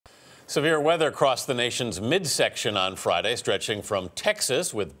Severe weather crossed the nation's midsection on Friday, stretching from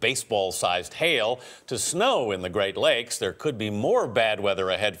Texas with baseball-sized hail to snow in the Great Lakes. There could be more bad weather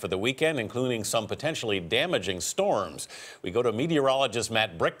ahead for the weekend, including some potentially damaging storms. We go to meteorologist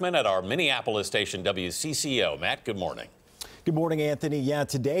Matt Brickman at our Minneapolis station WCCO. Matt, good morning. Good morning, Anthony. Yeah,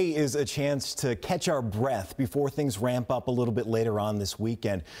 today is a chance to catch our breath before things ramp up a little bit later on this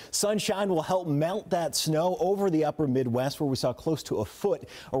weekend. Sunshine will help melt that snow over the upper Midwest, where we saw close to a foot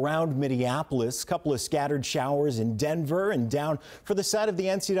around Minneapolis. A couple of scattered showers in Denver and down for the side of the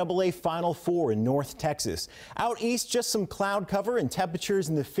NCAA Final Four in North Texas. Out east, just some cloud cover and temperatures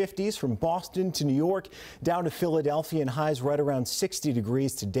in the 50s from Boston to New York down to Philadelphia, and highs right around 60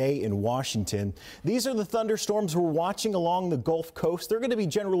 degrees today in Washington. These are the thunderstorms we're watching along the Gulf Coast. They're going to be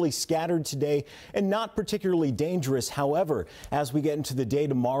generally scattered today and not particularly dangerous. However, as we get into the day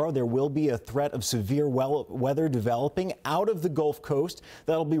tomorrow, there will be a threat of severe weather developing out of the Gulf Coast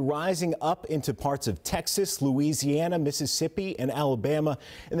that'll be rising up into parts of Texas, Louisiana, Mississippi, and Alabama,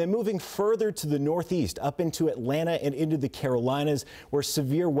 and then moving further to the northeast up into Atlanta and into the Carolinas, where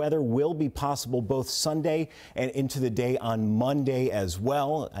severe weather will be possible both Sunday and into the day on Monday as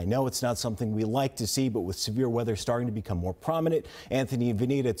well. I know it's not something we like to see, but with severe weather starting to become more prominent, Anthony and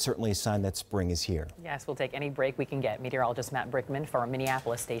Vanita, it's certainly a sign that spring is here. Yes, we'll take any break we can get. Meteorologist Matt Brickman for our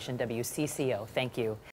Minneapolis station WCCO. Thank you.